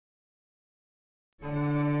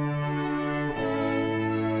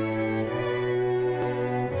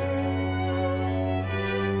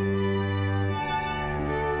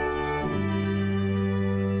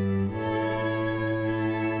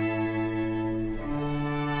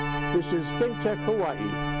This is ThinkTech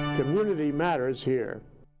Hawaii. Community matters here.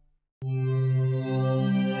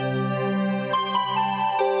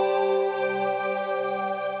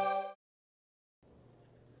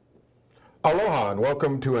 Aloha and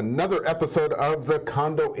welcome to another episode of the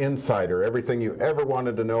Condo Insider. Everything you ever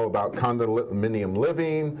wanted to know about condominium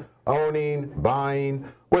living, owning, buying,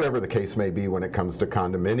 whatever the case may be when it comes to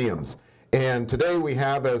condominiums. And today we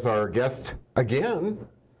have as our guest again,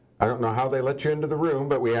 I don't know how they let you into the room,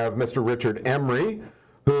 but we have Mr. Richard Emery,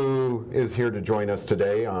 who is here to join us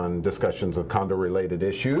today on discussions of condo-related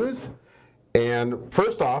issues. And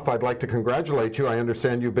first off, I'd like to congratulate you. I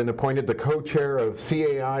understand you've been appointed the co-chair of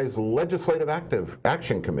CAI's Legislative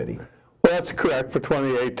Action Committee. Well, that's correct for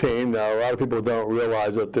 2018. Now, a lot of people don't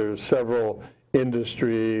realize that there's several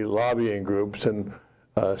industry lobbying groups, and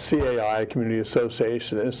CAI, Community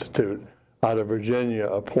Association Institute, out of Virginia,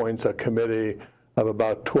 appoints a committee of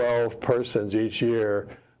about 12 persons each year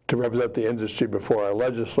to represent the industry before our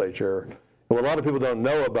legislature. And what a lot of people don't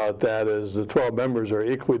know about that is the 12 members are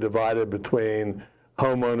equally divided between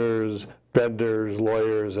homeowners, vendors,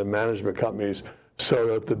 lawyers, and management companies, so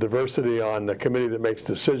that the diversity on the committee that makes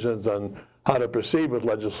decisions on how to proceed with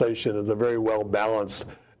legislation is a very well-balanced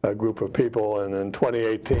group of people. And in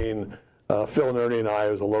 2018, Phil and Ernie and I,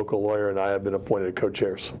 as a local lawyer, and I have been appointed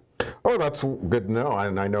co-chairs. Oh, that's good to know,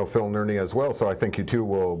 and I know Phil and Ernie as well, so I think you two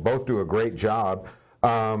will both do a great job.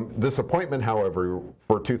 This appointment, however,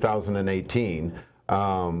 for 2018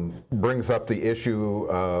 brings up the issue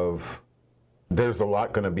of there's a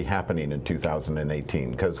lot going to be happening in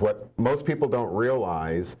 2018, because what most people don't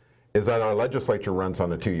realize is that our legislature runs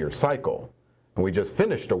on a 2-year cycle. And we just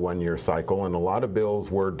finished a 1-year cycle, and a lot of bills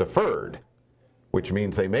were deferred, which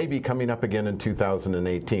means they may be coming up again in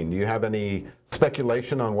 2018. Do you have any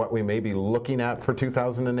speculation on what we may be looking at for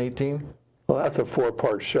 2018? Well, that's a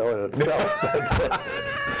 4-part show in itself.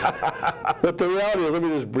 But the reality is, let me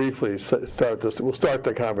just briefly start this. We'll start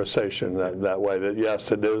the conversation that way, that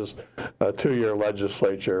yes, it is a 2-year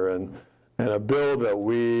legislature, and a bill that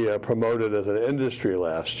we promoted as an industry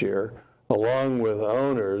last year, along with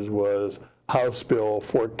owners, was House Bill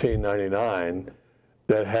 1499,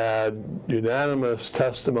 that had unanimous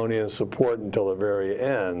testimony and support until the very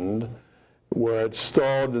end, where it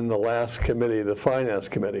stalled in the last committee, the Finance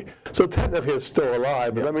Committee. So technically it's still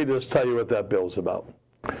alive, but Let me just tell you what that bill's about.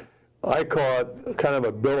 I call it kind of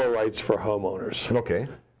a Bill of Rights for homeowners. Okay.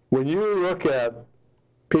 When you look at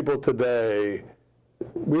people today,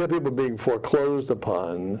 we have people being foreclosed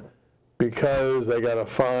upon because they got a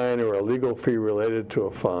fine or a legal fee related to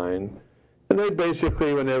a fine. And they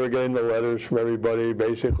basically, when they were getting the letters from everybody,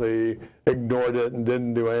 basically ignored it and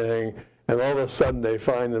didn't do anything. And all of a sudden, they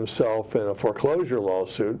find themselves in a foreclosure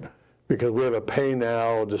lawsuit because we have a pay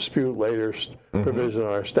now, dispute later provision in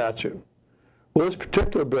our statute. Well, this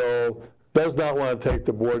particular bill does not want to take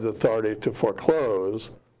the board's authority to foreclose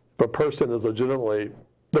if a person is legitimately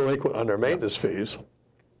delinquent on their maintenance fees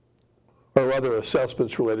or other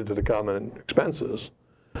assessments related to the common expenses.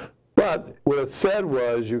 But what it said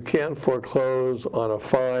was you can't foreclose on a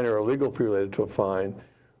fine or a legal fee related to a fine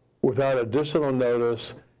without additional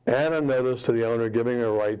notice and a notice to the owner giving a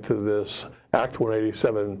right to this Act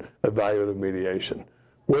 187 evaluative mediation.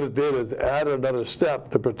 What it did is add another step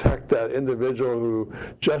to protect that individual who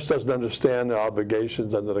just doesn't understand their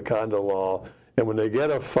obligations under the condo law, and when they get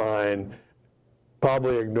a fine,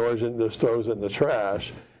 probably ignores it and just throws it in the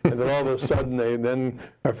trash. And then all of a sudden they then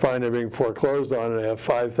are finding they're being foreclosed on, and they have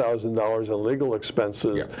 $5,000 in legal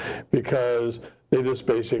expenses because they just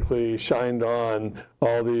basically shined on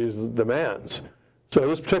all these demands. So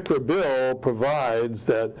this particular bill provides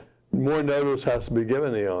that more notice has to be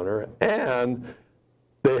given the owner, and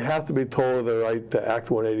they have to be told of the right to Act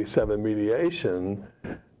 187 mediation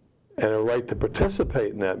and a right to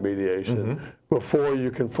participate in that mediation before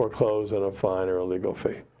you can foreclose on a fine or a legal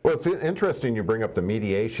fee. Well, it's interesting you bring up the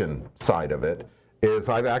mediation side of it. Is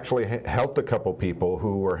I've actually helped a couple people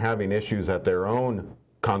who were having issues at their own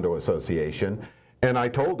condo association, and I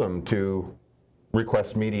told them to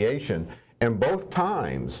request mediation. And both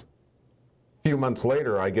times, a few months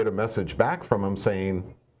later, I get a message back from them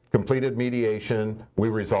saying, completed mediation, we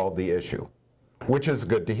resolved the issue, which is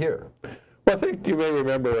good to hear. Well, I think you may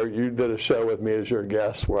remember you did a show with me as your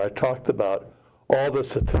guest where I talked about all the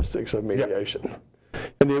statistics of mediation.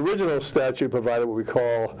 And the original statute provided what we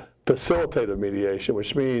call facilitative mediation,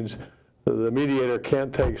 which means the mediator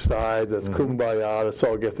can't take sides, it's kumbaya, let's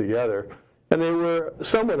all get together. And they were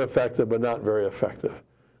somewhat effective, but not very effective.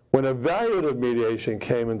 When evaluative mediation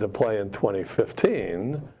came into play in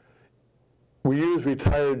 2015, we use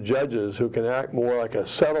retired judges who can act more like a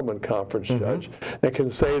settlement conference judge and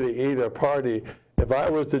can say to either party, if I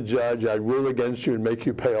was the judge, I'd rule against you and make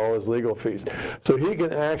you pay all his legal fees. So he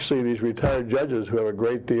can actually, these retired judges who have a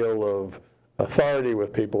great deal of authority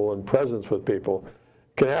with people and presence with people,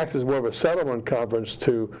 can act as more of a settlement conference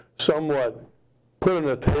to somewhat put on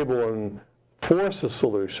the table and force a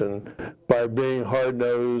solution by being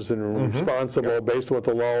hard-nosed and responsible based on what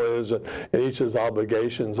the law is and each's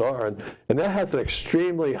obligations are. And that has an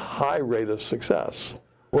extremely high rate of success.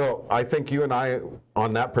 Well, I think you and I,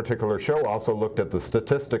 on that particular show, also looked at the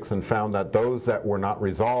statistics and found that those that were not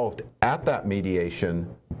resolved at that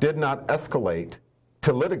mediation did not escalate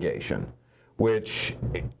to litigation, which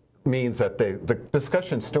means that the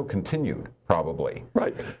discussion still continued, probably.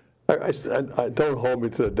 Right. I don't hold me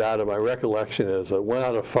to the data. My recollection is that 1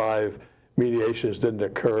 out of 5 mediations didn't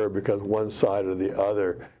occur because one side or the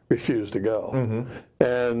other refused to go.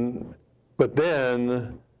 But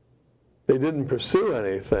then they didn't pursue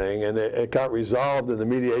anything, and it got resolved, and the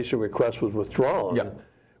mediation request was withdrawn,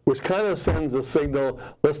 which kind of sends a signal,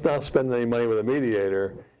 let's not spend any money with a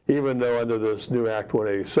mediator, even though under this new Act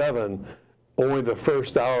 187, only the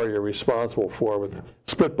first hour you're responsible for,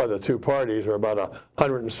 split by the two parties, are about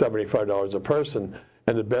 $175 a person,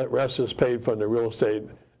 and the rest is paid from the real estate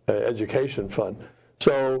education fund.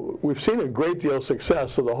 So we've seen a great deal of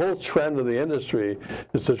success. So the whole trend of the industry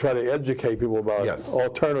is to try to educate people about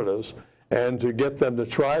alternatives and to get them to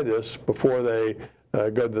try this before they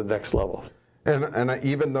go to the next level. And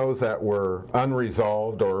even those that were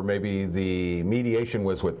unresolved, or maybe the mediation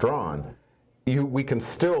was withdrawn, we can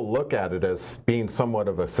still look at it as being somewhat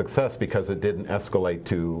of a success because it didn't escalate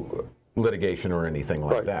to litigation or anything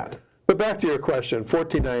like that. But back to your question,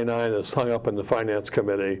 1499 is hung up in the Finance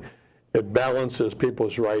Committee. It balances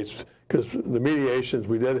people's rights, because the mediations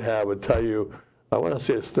we did have would tell you, I want to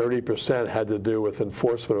say it's 30% had to do with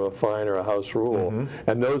enforcement of a fine or a house rule,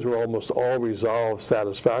 and those were almost all resolved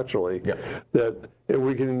satisfactorily. That if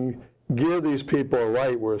we can give these people a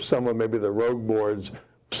right where someone, maybe the rogue boards,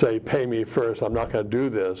 say, pay me first, I'm not going to do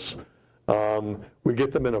this, we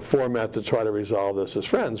get them in a format to try to resolve this as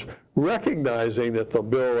friends, recognizing that the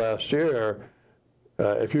bill last year,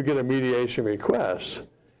 if you get a mediation request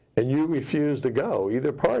and you refuse to go,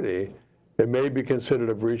 either party, it may be considered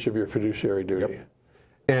a breach of your fiduciary duty.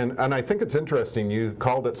 And I think it's interesting, you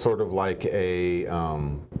called it sort of like a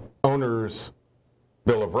owner's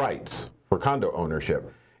Bill of Rights for condo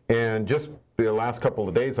ownership. And just the last couple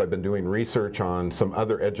of days I've been doing research on some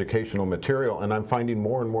other educational material, and I'm finding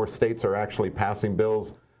more and more states are actually passing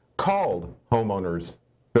bills called Homeowners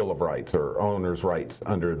Bill of Rights or Owner's Rights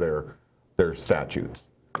under their statutes.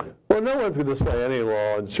 Well, no one's going to say any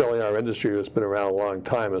law, and certainly our industry that's been around a long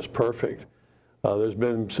time, is perfect. There's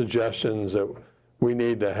been suggestions that we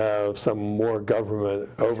need to have some more government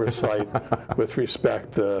oversight with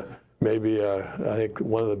respect to maybe, I think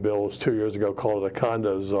one of the bills 2 years ago called it a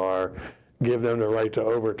condo czar, give them the right to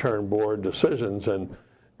overturn board decisions, and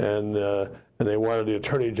they wanted the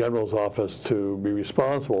Attorney General's office to be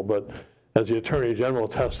responsible. But as the Attorney General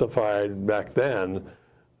testified back then,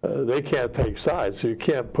 they can't take sides, so you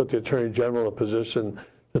can't put the Attorney General in a position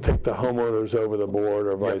to take the homeowners over the board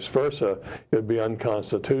or vice versa. It would be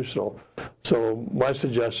unconstitutional. So my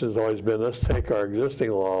suggestion has always been, let's take our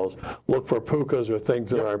existing laws, look for pukas or things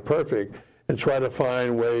that aren't perfect, and try to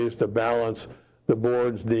find ways to balance the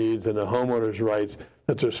board's needs and the homeowner's rights,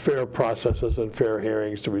 that there's fair processes and fair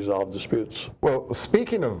hearings to resolve disputes. Well,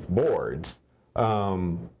 speaking of boards,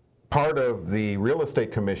 part of the Real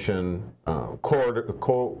Estate Commission core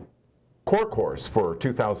course for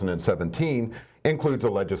 2017 includes a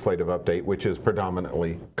legislative update, which is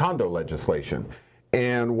predominantly condo legislation.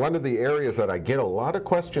 And one of the areas that I get a lot of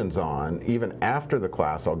questions on, even after the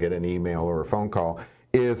class, I'll get an email or a phone call,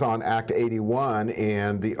 is on Act 81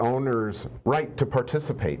 and the owner's right to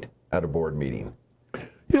participate at a board meeting.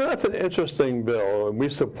 You know, that's an interesting bill, and we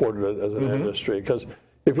supported it as an industry, because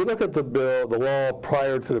if you look at the bill, the law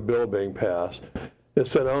prior to the bill being passed, it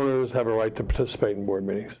said owners have a right to participate in board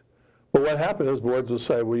meetings. But what happened is boards would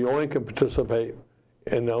say, well, you only can participate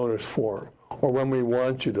in the owner's forum, or when we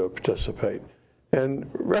want you to participate. And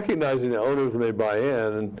recognizing that owners, when they buy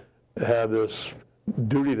in, have this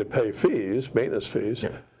duty to pay fees, maintenance fees,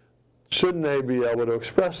 shouldn't they be able to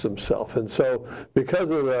express themselves? And so because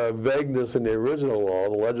of the vagueness in the original law,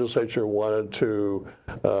 the legislature wanted to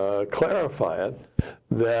clarify it,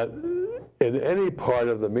 that in any part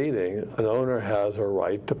of the meeting, an owner has a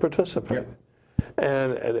right to participate.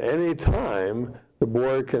 And at any time, the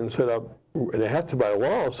board can set up, and they have to by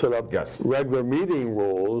law set up regular meeting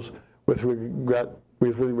rules with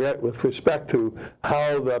respect to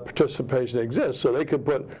how the participation exists. So they can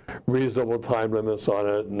put reasonable time limits on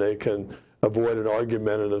it, and they can avoid an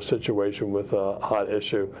argumentative situation with a hot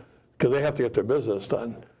issue, because they have to get their business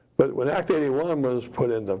done. But when Act 81 was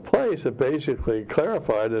put into place, it basically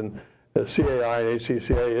clarified, and the CAI and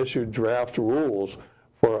ACCA issued draft rules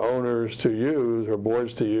for owners to use or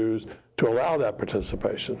boards to use to allow that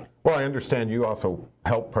participation. Well, I understand you also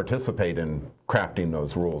help participate in crafting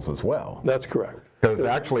those rules as well. That's correct. Because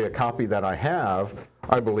actually a copy that I have,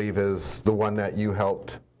 I believe, is the one that you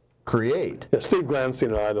helped create. Yeah, Steve Glanstein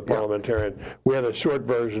and I, the parliamentarian, we had a short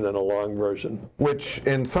version and a long version. Which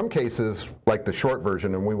in some cases, like the short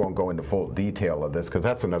version, and we won't go into full detail of this because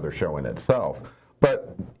that's another show in itself,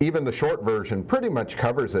 but even the short version pretty much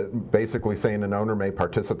covers it, basically saying an owner may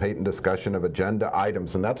participate in discussion of agenda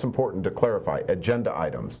items, and that's important to clarify, agenda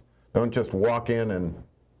items. Don't just walk in and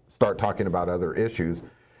start talking about other issues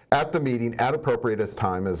at the meeting at appropriate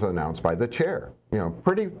time as announced by the chair. You know,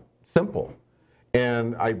 pretty simple.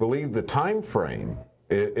 And I believe the time frame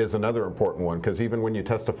is another important one, because even when you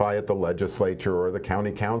testify at the legislature or the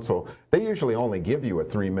county council, they usually only give you a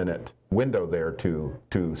 3-minute window there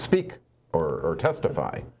to speak or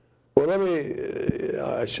testify. Well,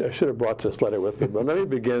 I should have brought this letter with me, but let me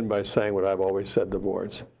begin by saying what I've always said to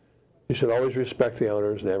boards. You should always respect the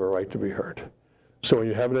owners and they have a right to be heard. So when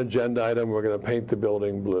you have an agenda item, we're going to paint the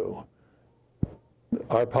building blue.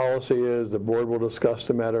 Our policy is the board will discuss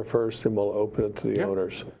the matter first and we'll open it to the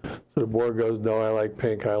owners. So the board goes, no, I like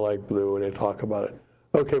pink, I like blue, and they talk about it.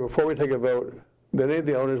 Okay, before we take a vote, do any of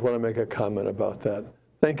the owners want to make a comment about that?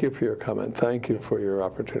 Thank you for your comment. Thank you for your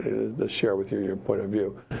opportunity to share with you your point of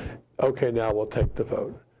view. Okay, now we'll take the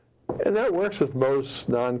vote. And that works with most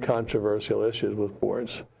non-controversial issues with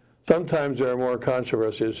boards. Sometimes there are more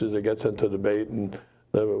controversial issues that gets into debate, and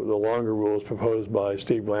the longer rules proposed by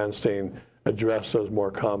Steve Glanstein address those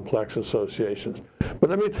more complex associations.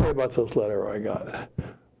 But let me tell you about this letter I got,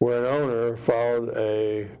 where an owner filed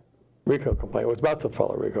a RICO complaint, was about to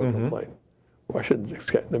file a RICO complaint. Well, I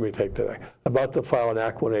shouldn't, let me take that back. About to file an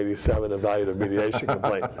Act 187 evaluative mediation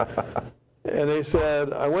complaint. And they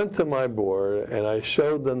said, I went to my board and I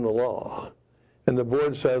showed them the law. And the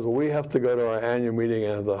board says, well, we have to go to our annual meeting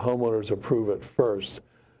and have the homeowners approve it first,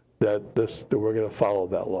 that we're going to follow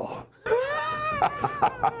that law.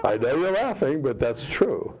 I know you're laughing, but that's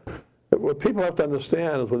true. What people have to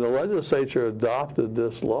understand is when the legislature adopted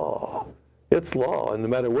this law, it's law, and no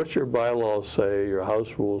matter what your bylaws say, your house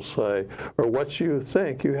rules say, or what you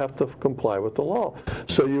think, you have to comply with the law.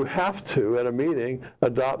 So you have to, at a meeting,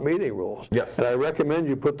 adopt meeting rules. Yes. And I recommend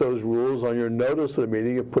you put those rules on your notice of the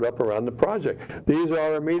meeting you put up around the project. These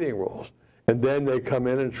are our meeting rules. And then they come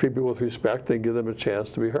in and treat people with respect and give them a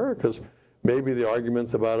chance to be heard, because maybe the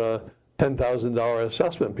argument's about a $10,000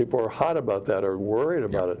 assessment. People are hot about that or worried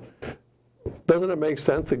about it. Doesn't it make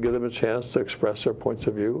sense to give them a chance to express their points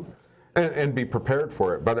of view? And be prepared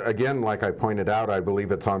for it. But again, like I pointed out, I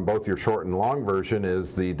believe it's on both your short and long version,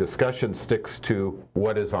 is the discussion sticks to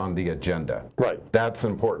what is on the agenda. Right. That's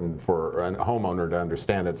important for a homeowner to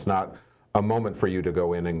understand. It's not a moment for you to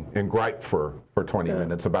go in and gripe for 20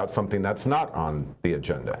 minutes about something that's not on the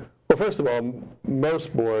agenda. Well, first of all,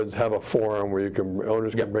 most boards have a forum where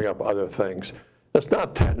owners can bring up other things. It's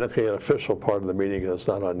not technically an official part of the meeting because it's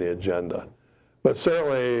not on the agenda. But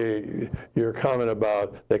certainly your comment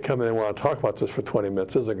about they come in and want to talk about this for 20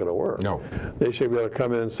 minutes isn't going to work. No. They should be able to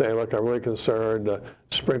come in and say, look, I'm really concerned.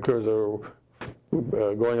 Sprinklers are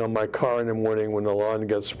going on my car in the morning when the lawn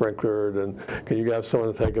gets sprinklered, and can you have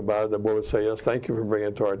someone to think about it? And the board would say, yes, thank you for bringing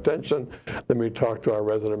it to our attention. Let me talk to our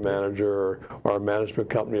resident manager or our management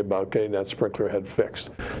company about getting that sprinkler head fixed.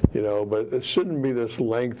 You know, but it shouldn't be this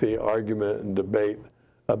lengthy argument and debate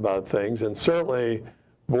about things. And certainly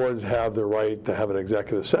boards have the right to have an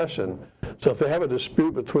executive session. So if they have a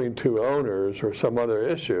dispute between two owners or some other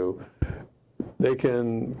issue, they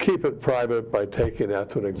can keep it private by taking that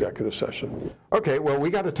to an executive session. Okay, well, we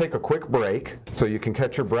got to take a quick break so you can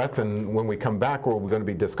catch your breath, and when we come back, we're going to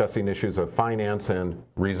be discussing issues of finance and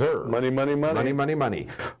reserve. Money, money, money. Money, money, money.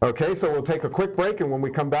 Okay, so we'll take a quick break, and when we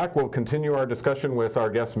come back, we'll continue our discussion with our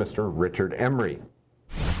guest, Mr. Richard Emery.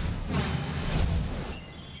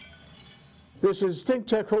 This is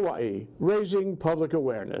ThinkTech Hawaii, raising public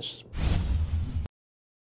awareness.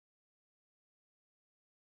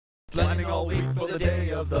 Planning all week for the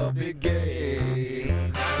day of the big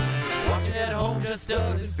game. Watching at home just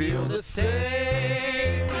doesn't feel the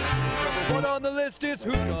same. Number one on the list is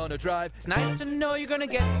who's gonna drive. It's nice to know you're gonna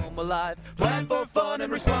get home alive. Plan for fun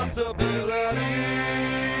and responsibility.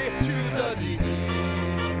 Choose a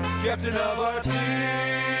DD, captain of our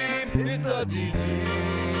team. It's the DD.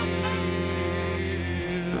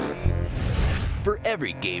 For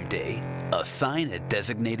every game day, assign a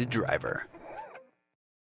designated driver.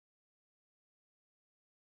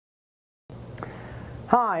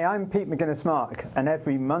 Hi, I'm Pete McGuinness-Mark, and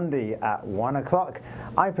every Monday at 1 o'clock,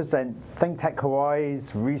 I present ThinkTech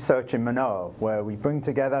Hawaii's Research in Manoa, where we bring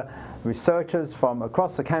together researchers from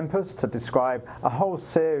across the campus to describe a whole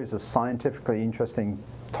series of scientifically interesting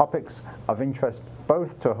topics of interest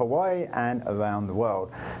both to Hawaii and around the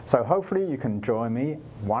world. So hopefully you can join me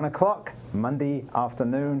 1 o'clock Monday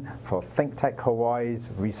afternoon for ThinkTech Hawaii's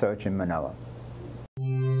Research in Manoa.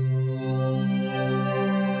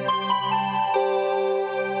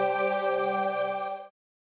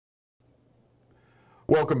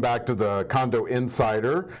 Welcome back to the Condo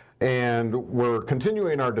Insider, and we're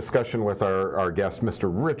continuing our discussion with our guest,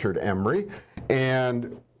 Mr. Richard Emery.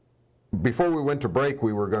 And before we went to break,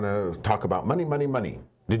 we were going to talk about money, money, money.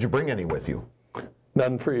 Did you bring any with you?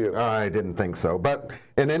 None for you. I didn't think so. But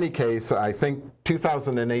in any case, I think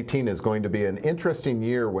 2018 is going to be an interesting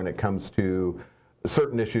year when it comes to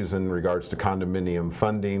certain issues in regards to condominium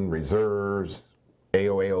funding, reserves,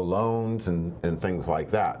 AOAO loans, and things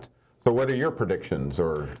like that. So what are your predictions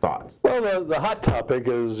or thoughts? Well, the hot topic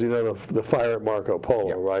is, you know, the fire at Marco Polo,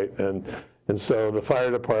 yeah. right? And so the fire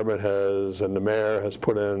department has, and the mayor has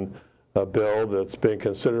put in a bill that's being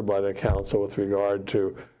considered by the council with regard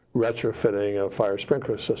to retrofitting of fire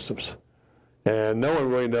sprinkler systems. And no one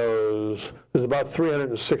really knows, there's about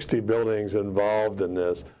 360 buildings involved in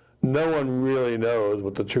this. No one really knows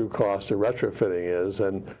what the true cost of retrofitting is,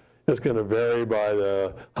 and it's going to vary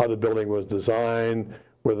by how the building was designed,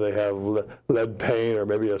 whether they have lead paint or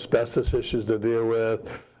maybe asbestos issues to deal with.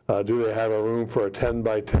 Do they have a room for a 10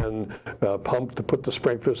 by 10 pump to put the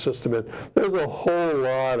sprinkler system in? There's a whole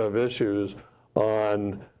lot of issues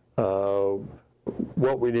on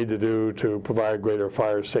what we need to do to provide greater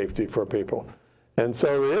fire safety for people. And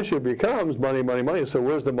so the issue becomes money, money, money. So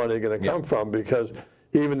where's the money going to come from? Because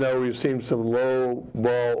even though we've seen some low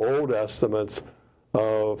ball old estimates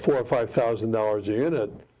of $4,000 or $5,000 a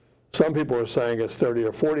unit, some people are saying it's $30,000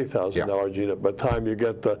 or $40,000 a unit. By the time you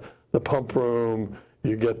get the pump room,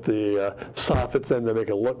 you get the soffits in to make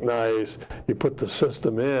it look nice, you put the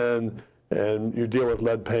system in, and you deal with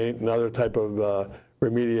lead paint and other type of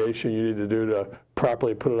remediation you need to do to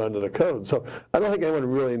properly put it under the code. So I don't think anyone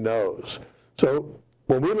really knows. So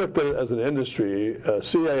when we looked at it as an industry,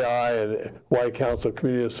 CAI and Hawaii Council of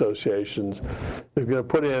Community Associations is going to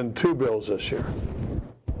put in 2 bills this year.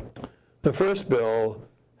 The first bill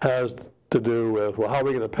has to do with, well, how are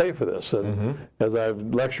we going to pay for this? And as I've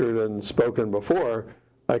lectured and spoken before,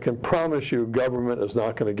 I can promise you government is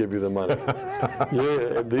not going to give you the money.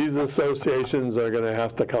 These associations are going to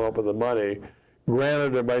have to come up with the money.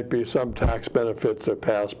 Granted, there might be some tax benefits that are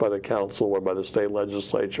passed by the council or by the state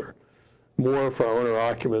legislature. More for owner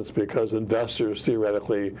occupants because investors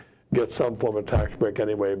theoretically get some form of tax break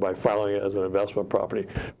anyway by filing it as an investment property.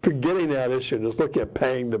 Forgetting that issue, just looking at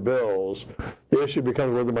paying the bills, the issue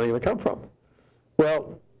becomes where's the money going to come from?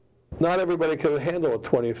 Well, not everybody can handle a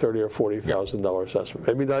 $20,000, $30,000 or $40,000 assessment.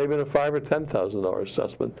 Maybe not even a $5,000 or $10,000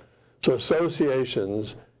 assessment. So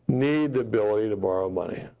associations need the ability to borrow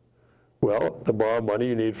money. Well, to borrow money,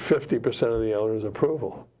 you need 50% of the owner's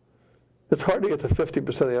approval. It's hard to get to 50%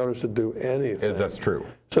 of the owners to do anything. That's true.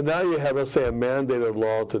 So now you have, let's say, a mandated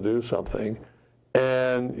law to do something,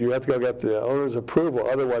 and you have to go get the owner's approval.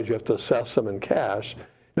 Otherwise, you have to assess them in cash.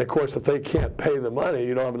 And of course, if they can't pay the money,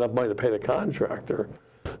 you don't have enough money to pay the contractor.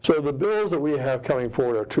 So the bills that we have coming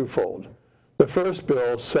forward are twofold. The first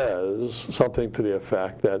bill says something to the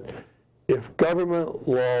effect that if government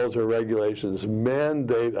laws or regulations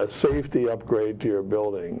mandate a safety upgrade to your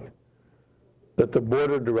building, that the board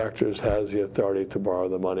of directors has the authority to borrow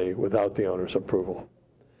the money without the owner's approval.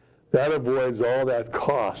 That avoids all that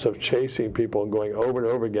cost of chasing people and going over and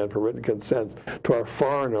over again for written consents to our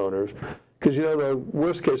foreign owners. Because, you know, the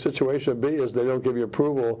worst case situation would be is they don't give you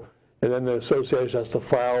approval, and then the association has to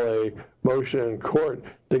file a motion in court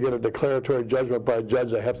to get a declaratory judgment by a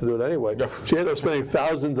judge. They have to do it anyway. So you end up spending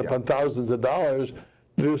thousands upon thousands of dollars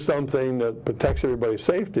to do something that protects everybody's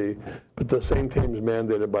safety, but the same thing is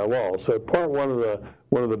mandated by law. So part one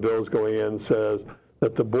of the bills going in says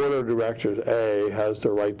that the board of directors, A, has the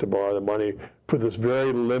right to borrow the money for this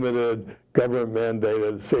very limited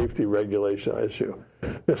government-mandated safety regulation issue.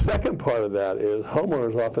 The second part of that is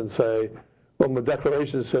homeowners often say, well, my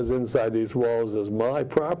declaration says inside these walls is my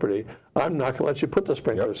property. I'm not going to let you put the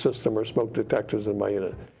sprinkler system or smoke detectors in my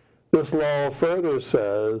unit. This law further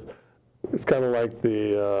says, it's kind of like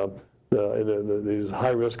these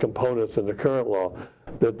high-risk components in the current law,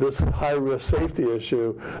 that this high-risk safety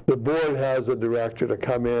issue, the board has a director to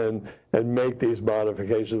come in and make these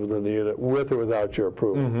modifications within the unit with or without your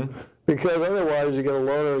approval. Because otherwise you get a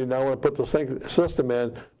loaner, you now want to put the system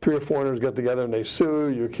in, 3 or 4 owners get together and they sue,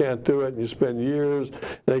 you can't do it, and you spend years,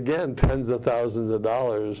 and again, tens of thousands of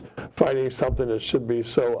dollars fighting something that should be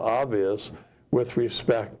so obvious with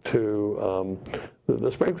respect to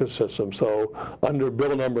the sprinkler system. So under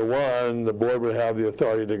bill number 1, the board would have the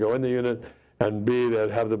authority to go in the unit, and B,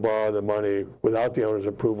 they'd have to borrow the money without the owner's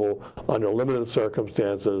approval under limited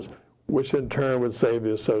circumstances, which in turn would save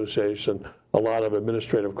the association a lot of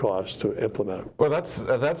administrative costs to implement it. Well,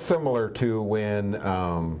 that's similar to when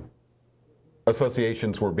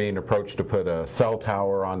associations were being approached to put a cell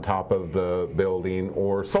tower on top of the building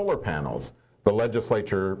or solar panels. The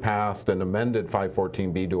legislature passed an amended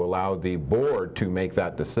 514B to allow the board to make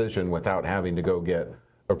that decision without having to go get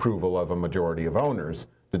approval of a majority of owners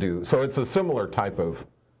to do. So it's a similar type of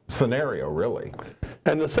scenario, really.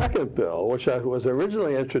 And the second bill, which was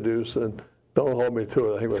originally introduced, and don't hold me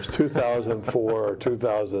to it, I think it was 2004 or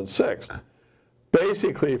 2006,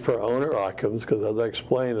 basically for owner occupants, because as I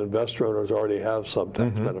explained, investor owners already have some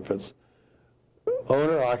tax benefits.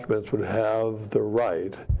 Owner occupants would have the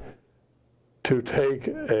right to take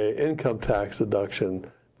an income tax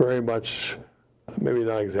deduction very much, maybe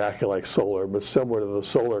not exactly like solar, but similar to the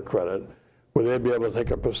solar credit, where they'd be able to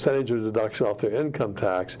take a percentage of deduction off their income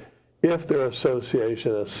tax if their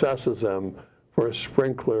association assesses them for a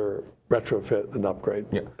sprinkler retrofit and upgrade.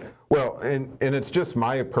 Yeah. Well, and it's just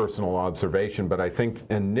my personal observation, but I think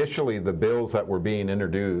initially the bills that were being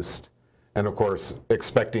introduced, and of course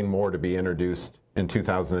expecting more to be introduced in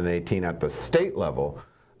 2018 at the state level,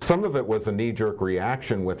 some of it was a knee-jerk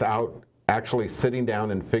reaction without actually sitting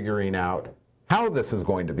down and figuring out how this is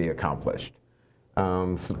going to be accomplished.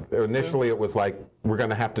 So initially it was like, we're going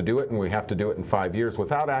to have to do it, and we have to do it in 5 years,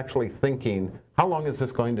 without actually thinking, how long is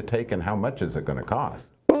this going to take and how much is it going to cost?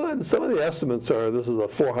 Well, and some of the estimates are this is a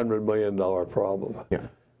 $400 million problem. Yeah.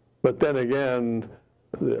 But then again,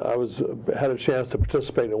 I had a chance to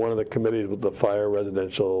participate in one of the committees with the Fire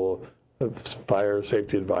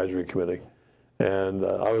Safety Advisory Committee. And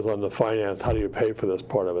I was on the finance, how do you pay for this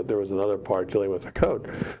part of it? There was another part dealing with the code.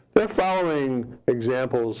 They're following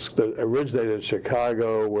examples that originated in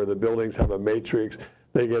Chicago, where the buildings have a matrix.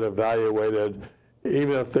 They get evaluated.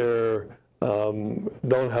 Even if they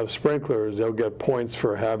don't have sprinklers, they'll get points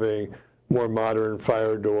for having more modern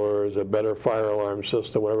fire doors, a better fire alarm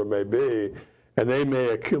system, whatever it may be. And they may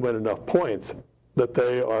accumulate enough points that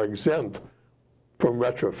they are exempt from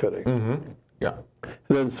retrofitting. Mm-hmm. Yeah.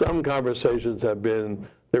 And then some conversations have been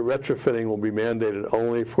that retrofitting will be mandated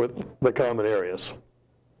only for the common areas.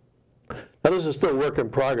 Now, this is still work in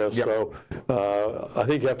progress, yep. So I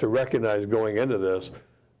think you have to recognize going into this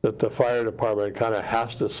that the fire department kind of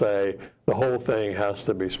has to say the whole thing has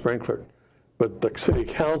to be sprinklered. But the city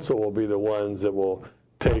council will be the ones that will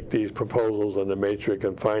take these proposals on the matrix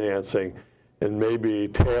and financing and maybe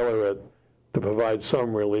tailor it to provide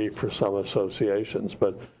some relief for some associations.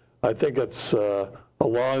 But I think it's a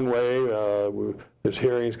long way. There's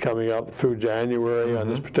hearings coming up through January on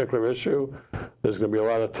this particular issue. There's going to be a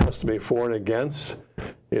lot of testimony for and against,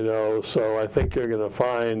 so I think you're going to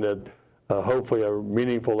find that hopefully a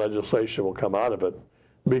meaningful legislation will come out of it.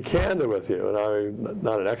 To be candid with you, and I'm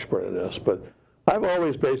not an expert in this, but I've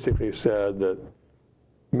always basically said that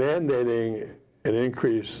mandating an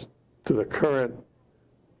increase to the current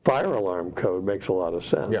fire alarm code makes a lot of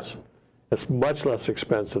sense. Yeah. It's much less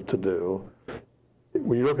expensive to do.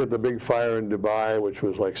 When you look at the big fire in Dubai, which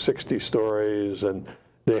was like 60 stories, and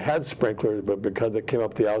they had sprinklers, but because it came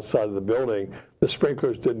up the outside of the building, the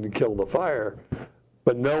sprinklers didn't kill the fire.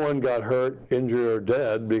 But no one got hurt, injured, or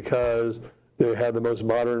dead because they had the most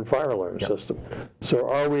modern fire alarm system. So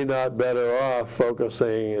are we not better off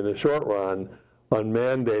focusing in the short run on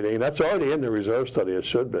mandating, that's already in the reserve study, it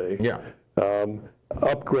should be,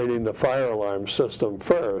 upgrading the fire alarm system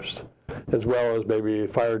first, as well as maybe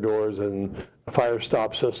fire doors and fire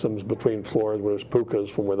stop systems between floors where there's pukas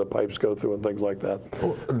from where the pipes go through and things like that.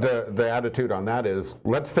 The attitude on that is,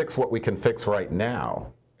 let's fix what we can fix right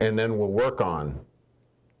now, and then we'll work on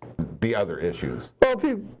the other issues. Well, if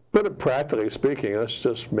you put it practically speaking, let's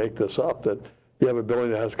just make this up, that you have a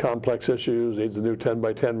building that has complex issues, needs a new 10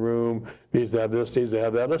 by 10 room, needs to have this, needs to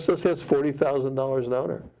have that. Let's just say it's $40,000 an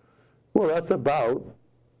owner. Well, that's about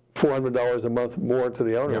 $400 a month more to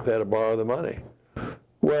the owner if they had to borrow the money.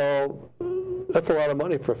 Well, that's a lot of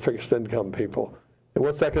money for fixed income people. And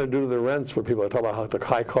what's that going to do to the rents for people? I talk about how the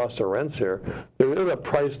high cost of rents here. There is a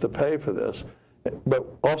price to pay for this, but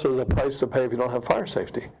also there's a price to pay if you don't have fire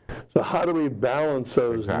safety. So how do we balance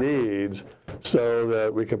those needs so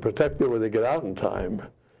that we can protect people when they get out in time?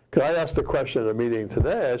 Because I asked the question at a meeting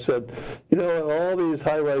today. I said, in all these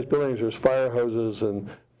high-rise buildings, there's fire hoses and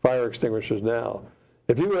fire extinguishers now.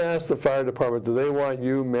 If you ask the fire department, do they want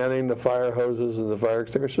you manning the fire hoses and the fire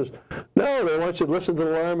extinguishers? No, they want you to listen to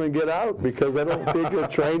the alarm and get out because they don't think you're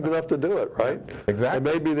trained enough to do it, right? Exactly.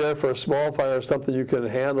 It may be there for a small fire, something you can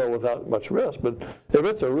handle without much risk, but if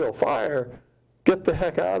it's a real fire, get the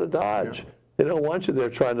heck out of Dodge. Yeah. They don't want you there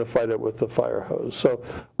trying to fight it with the fire hose. So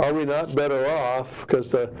are we not better off?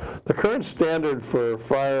 Because the current standard for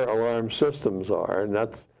fire alarm systems are, and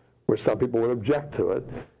that's where some people would object to it,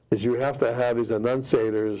 is you have to have these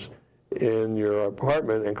enunciators in your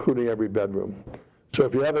apartment, including every bedroom. So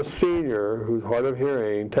if you have a senior who's hard of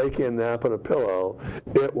hearing, taking a nap on a pillow,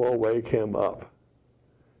 it will wake him up,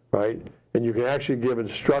 right? And you can actually give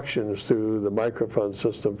instructions through the microphone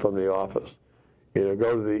system from the office. You know,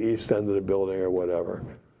 go to the east end of the building or whatever.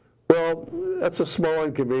 Well, that's a small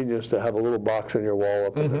inconvenience to have a little box on your wall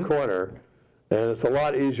up in the corner, and it's a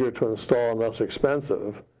lot easier to install and less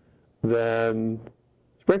expensive than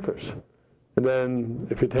sprinklers. And then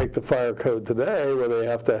if you take the fire code today, where they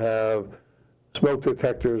have to have smoke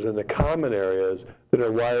detectors in the common areas that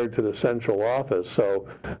are wired to the central office, so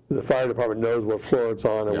the fire department knows what floor it's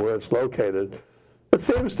on and where it's located, it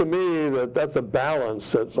seems to me that that's a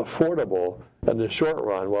balance that's affordable in the short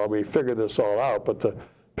run while we figure this all out. But to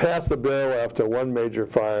pass the bill after one major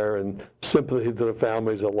fire and sympathy to the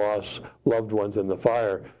families that lost loved ones in the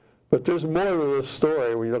fire. But there's more to this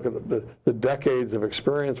story when you look at the decades of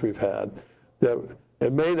experience we've had, that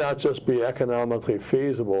it may not just be economically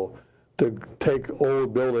feasible to take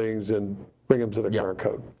old buildings and bring them to the current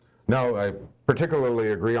code. No, I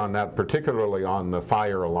particularly agree on that, particularly on the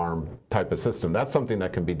fire alarm type of system. That's something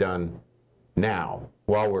that can be done now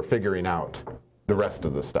while we're figuring out the rest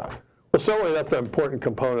of the stuff. Well, certainly that's an important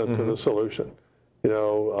component to the solution. You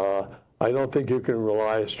know, I don't think you can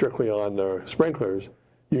rely strictly on the sprinklers.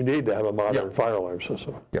 You need to have a modern fire alarm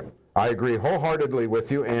system. Yep. I agree wholeheartedly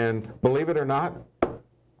with you, and believe it or not,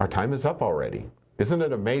 our time is up already. Isn't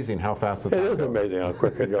it amazing how fast the time goes? It is amazing how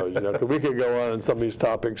quick it goes. You know, 'cause we could go on some of these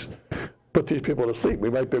topics, put these people to sleep. We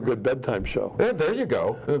might be a good bedtime show. Yeah, there you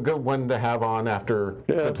go. A good one to have on after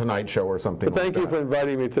the Tonight Show or something like that. Thank you for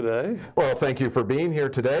inviting me today. Well, thank you for being here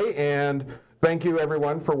today, and thank you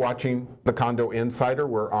everyone for watching the Condo Insider.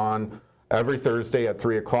 We're on every Thursday at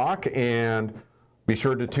 3 o'clock, and be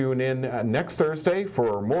sure to tune in next Thursday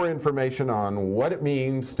for more information on what it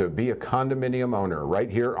means to be a condominium owner right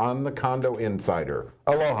here on the Condo Insider.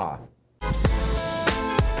 Aloha.